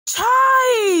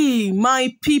Chai,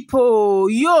 my people,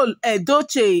 Yul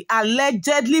Edochie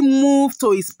allegedly moved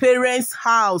to his parents'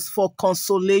 house for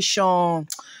consolation.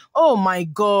 Oh my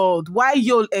God, why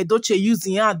Yul Edochie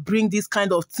using hand bring this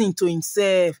kind of thing to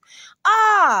himself?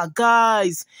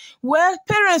 Guys, well,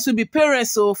 parents will be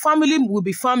parents, so family will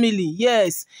be family,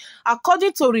 yes.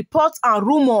 According to reports and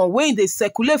rumor wey dey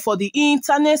circulate for the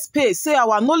internet space, say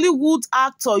our Nollywood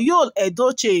actor Yul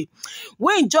Edochie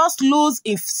wey just lose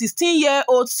im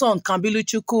 16-year-old son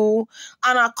Kambiluchukwu,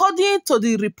 and according to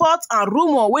the reports and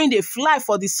rumor wey dey fly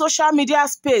for the social media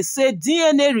space, say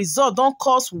DNA result don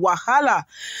cause wahala,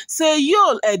 say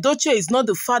Yul Edochie is not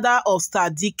the father of Star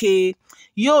DK.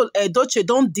 Yul Edochie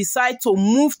don decide to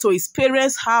move to his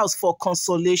parents' house for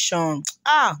consolation.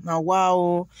 Now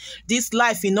wow, this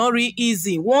life is not really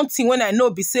easy. One thing when I know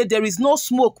be say there is no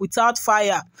smoke without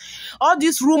fire. All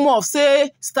this rumor of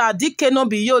say Star DK no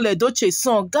be Yul Edochie's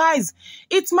son, guys,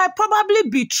 it might probably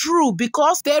be true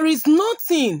because there is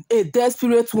nothing a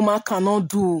desperate woman cannot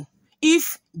do.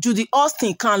 If Judy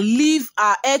Austin can leave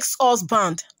her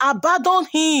ex-husband, abandon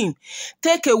him,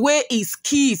 take away his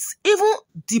kids, even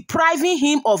depriving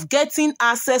him of getting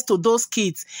access to those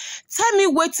kids, tell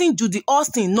me wetin Judy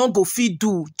Austin no go fit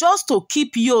do just to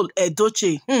keep Yul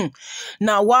Edochie.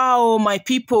 Now wow, my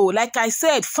people, like I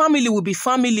said, family will be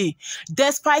family.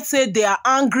 Despite say they are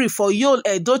angry for Yul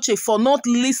Edochie for not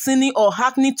listening or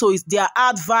hearkening to their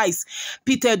advice,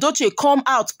 Peter Edochie come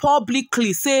out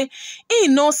publicly say he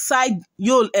no side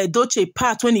Yul Edochie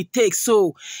part when he takes,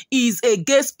 so is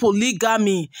against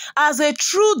polygamy. As a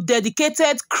true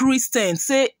dedicated Christian,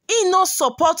 say he no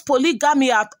support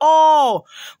polygamy at all,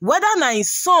 whether na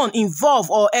his son involved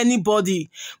or anybody.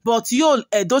 But Yul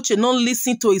Edochie no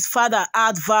listen to his father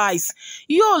advice.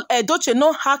 Yul Edochie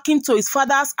no hearken to his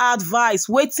father's advice.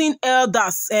 Waiting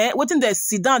elders, waiting they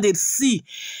sit down, they see.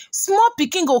 Small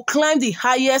pikin go climb the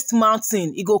highest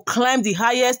mountain. He go climb the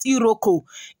highest Iroko.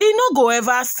 He no go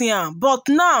ever see him. But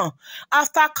now,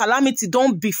 after calamity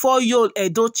done before Yul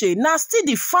Edochie, now still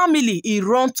the family he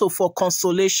run to for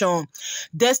consolation.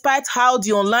 Despite how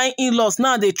the online in-laws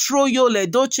now they throw Yul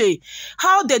Edochie,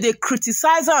 how they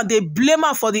criticize her, they blame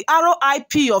her for the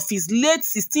RIP of his late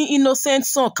 16 innocent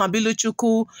son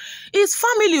Kambiluchukwu, his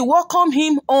family welcome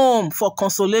him home for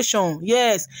consolation.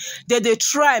 Yes, they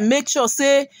try make sure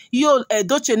say Yul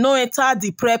Edochie no enter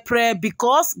the prayer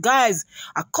because, guys,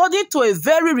 according to a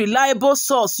very reliable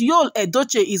source, Yul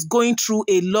Edochie is going through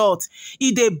a lot.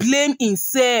 He dey blame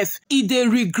himself. He dey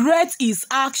regret his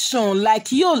action. Like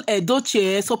Yul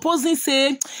Edochie, supposing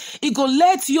say he go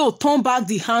let Yul turn back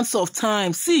the hands of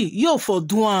time. See, Yul for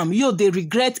do am. Yul dey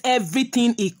regret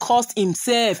everything he caused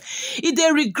himself. He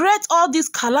dey regret all this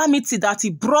calamity that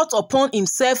he brought upon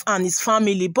himself and his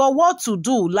family. But what to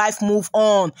do? Life move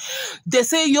on. They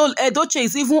say Yul Edochie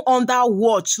is even under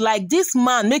watch. Like this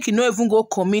man, make he no even go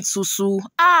commit susu.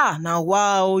 Now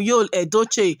wow, Yul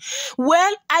Edochie.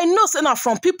 Well, I know say na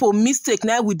from people mistake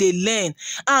now we dey learn,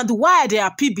 and why they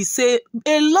happy be say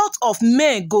a lot of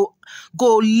men go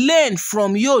learn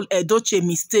from Yul Edochie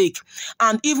mistake.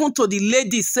 And even to the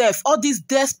ladies self, all these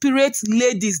desperate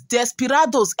ladies,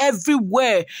 desperados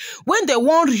everywhere, when they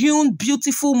want ruin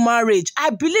beautiful marriage,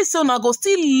 I believe so now go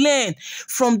still learn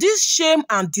from this shame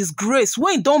and disgrace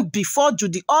when don't before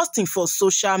Judy Austin for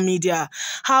social media.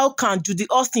 How can Judy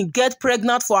Austin get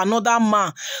pregnant for another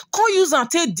man? Can't use and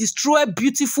take destroy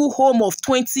beautiful home of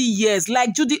 20 years?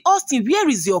 Like Judy Austin, where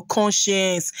is your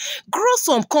conscience? Grow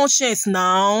some conscience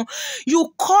now.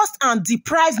 You caused and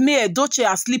deprived me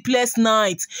Edochie a sleepless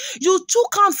night. You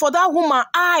took out for that woman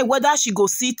eye whether she go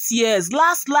see tears.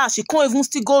 Last, she can't even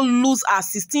still go lose her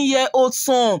 16-year-old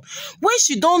son when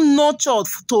she don't nurture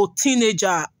to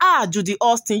teenager. Judy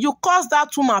Austin, you caused that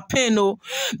woman pain.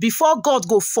 Before God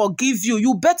go forgive you,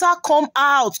 you better come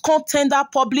out, come tender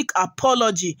public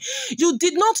apology. You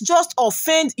did not just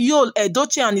offend Yul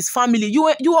Edochie and his family.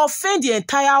 You offend the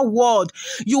entire world.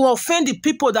 You offend the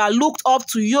people that looked up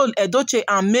to Yul Edochie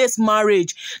and May's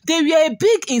marriage. They were a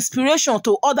big inspiration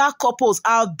to other couples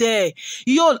out there.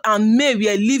 Yul and May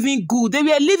were living good. They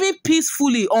were living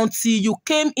peacefully until you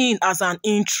came in as an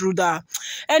intruder.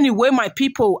 Anyway, my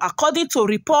people, according to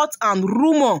reports and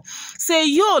rumor, say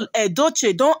Yul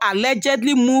Edochie don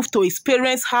allegedly move to his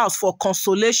parents' house for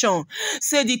consolation.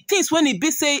 Say the things when he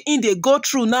be say in they go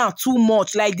through now too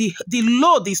much, like the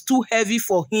load is too heavy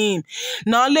for him.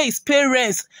 Now only his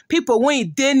parents, people when he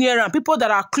dey near and people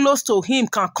that are close to him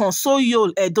can console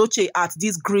Yul Edochie at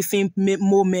this grieving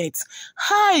moment.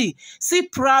 Hi, see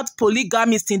proud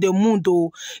polygamist in the mood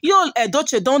though. Yul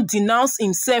Edochie don't denounce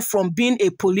himself from being a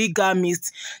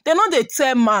polygamist. They no dey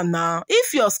tell man now,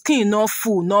 if your skin not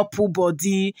full, not pull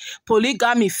body,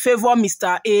 polygamy favor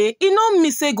Mr. A, e no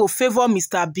mean say go favor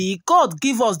Mr. B. God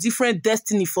give us different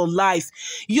destiny for life.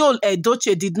 Yul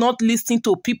Edochie did not listen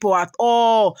to people at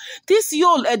all. This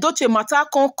Yul Edochie matter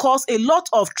can cause a lot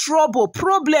of trouble,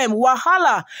 problem,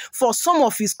 wahala for some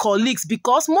of his colleagues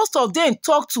because most of them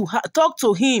talk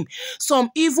to him. Some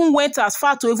even went as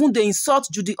far to even they insult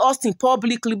Judy Austin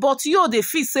publicly, but they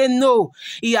feel say no,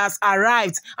 he has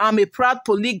arrived. I'm a proud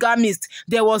polygamist.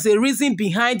 There was a reason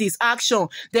behind his action.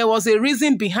 There was a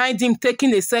reason behind him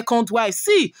taking a second wife.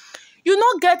 See, you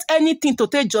not get anything to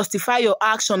justify your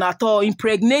action at all.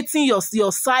 Impregnating your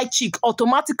side chick,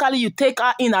 automatically you take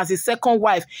her in as a second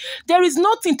wife. There is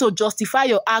nothing to justify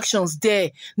your actions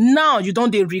there. Now you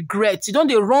don't regret. You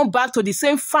don't run back to the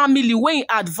same family where he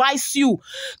advise you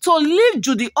to leave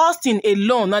Judy Austin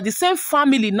alone. Now the same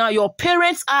family, now your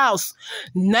parents' house.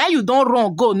 Now you don't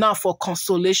run go now for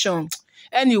consolation.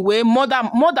 Anyway, mother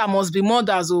must be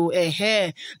mothers. Oh,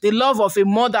 the love of a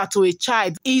mother to a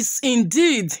child is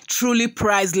indeed truly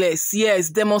priceless. Yes,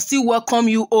 they must still welcome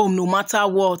you home no matter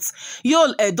what.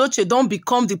 Yul Edochie don't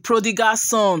become the prodigal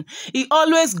son. He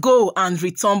always go and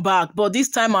return back, but this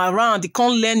time around, he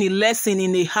can't learn a lesson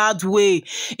in a hard way.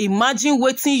 Imagine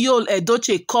waiting Yul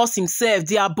Edochie calls himself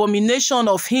the abomination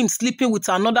of him sleeping with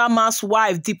another man's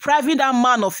wife, depriving that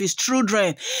man of his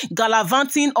children,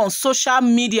 gallivanting on social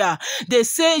media. They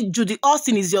say Judy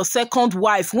Austin is your second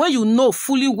wife when you know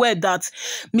fully well that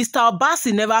Mr.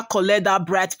 Obasi never collect that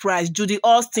bride price. Judy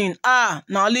Austin, now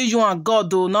only you and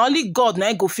God though. Now only God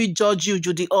now go fit judge you,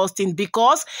 Judy Austin,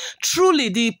 because truly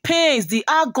the pains, the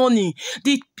agony,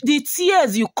 the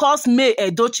tears you cause May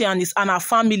Edochie and her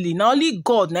family, now only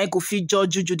God now go fit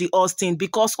judge you, Judy Austin,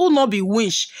 because who not be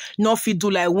winch, not fit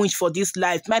do like winch for this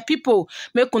life. My people,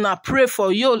 make una pray for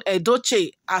Yul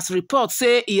Edochie, as reports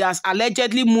say he has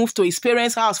allegedly moved to his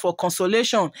parents' house for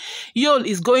consolation. Yul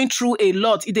is going through a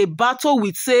lot. It's a battle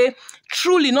with, say,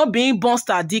 truly not being born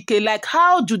star DK. Like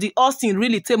how Judy Austin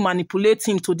really manipulate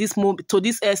him to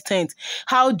this extent.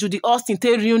 How Judy Austin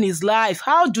ruin his life.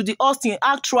 How Judy Austin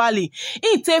actually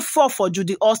fall for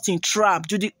Judy Austin trap.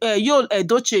 Yul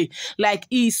Edochie, like,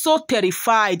 he's so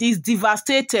terrified, he's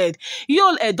devastated.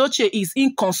 Yul Edochie is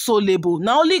inconsolable.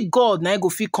 Now only God now go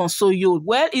fit console Yul.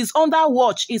 Well, he's under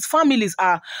watch. His families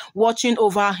are watching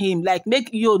over him. Like,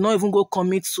 make Yul not even go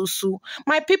commit susu.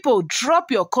 My people, drop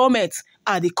your comments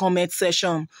at the comment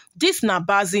section. This na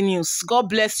Bazi News. God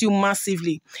bless you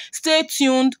massively. Stay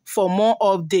tuned for more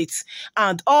updates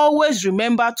and always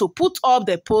remember to put up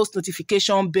the post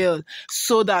notification bell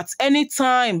so that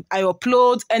anytime I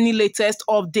upload any latest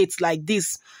updates like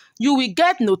this, you will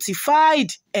get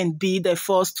notified and be the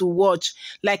first to watch.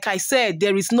 Like I said,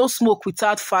 there is no smoke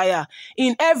without fire.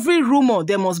 In every rumor,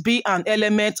 there must be an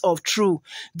element of truth.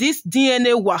 This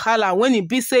DNA wahala, when it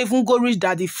be say even go reach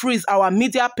Daddy Freeze, our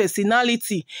media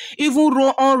personality, even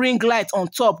run on ring light on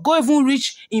top, go even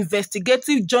reach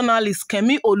investigative journalist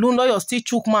Kemi Olunloyo still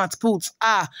chook mouth put.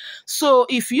 So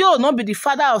if you not be the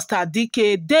father of Star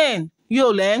DK, then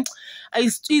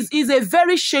it's a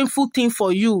very shameful thing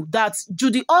for you that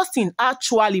Judy Austin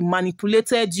actually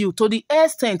manipulated you to the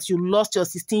extent you lost your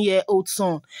 16-year-old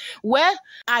son. Well,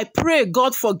 I pray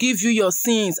God forgive you your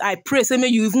sins. I pray, say, may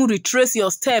you even retrace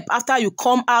your step after you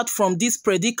come out from this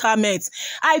predicament.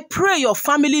 I pray your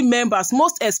family members,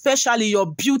 most especially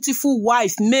your beautiful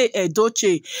wife, May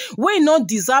Edochie, wey not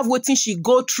deserve wetin she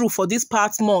go through for this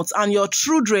past month, and your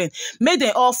children, may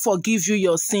they all forgive you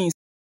your sins.